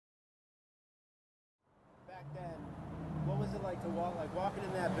walking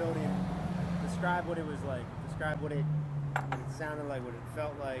in that building, describe what it was like. Describe what it sounded like, what it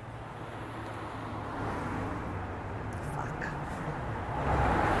felt like. Fuck.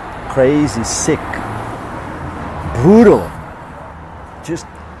 Crazy, sick, brutal. Just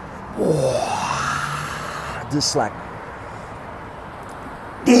like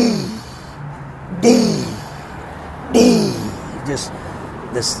just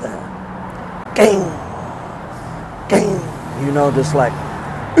this gang, you know, just like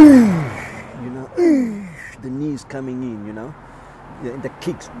you know, the knees coming in, you know, the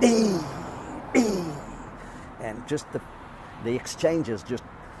kicks, and just the exchanges, just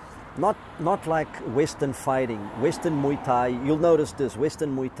not like Western fighting, Western Muay Thai. You'll notice this: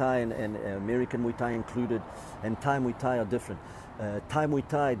 Western Muay Thai and American Muay Thai included, and Thai Muay Thai are different. Thai Muay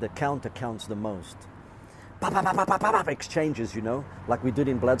Thai, the counter counts the most. Exchanges, you know, like we did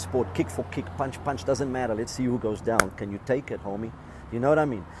in Bloodsport, kick for kick, punch, doesn't matter. Let's see who goes down. Can you take it, homie? You know what I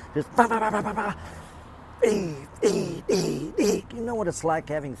mean? Just you know what it's like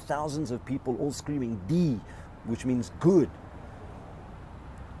having thousands of people all screaming D, which means good,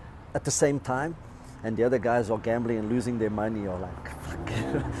 at the same time, and the other guys are gambling and losing their money, or like fuck.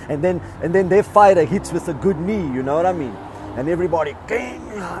 and then their fighter hits with a good knee, you know what I mean? And everybody,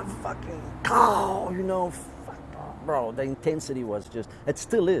 fucking cow, you know, bro, the intensity was just, it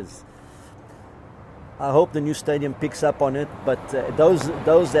still is. I hope the new stadium picks up on it, but those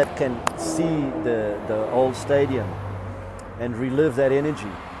that can see the old stadium and relive that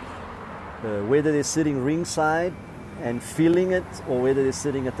energy, whether they're sitting ringside and feeling it, or whether they're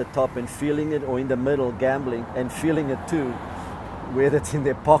sitting at the top and feeling it, or in the middle gambling and feeling it too, whether it's in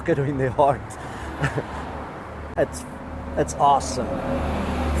their pocket or in their heart, it's awesome.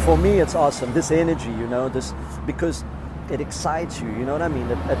 For me, it's awesome. This energy, you know, this, because it excites you. You know what I mean?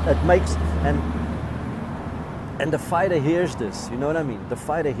 It makes, and the fighter hears this. You know what I mean? The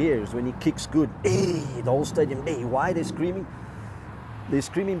fighter hears when he kicks good. The whole stadium. Why are they screaming? They're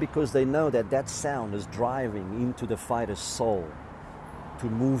screaming because they know that sound is driving into the fighter's soul, to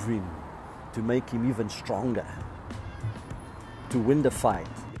move him, to make him even stronger, to win the fight.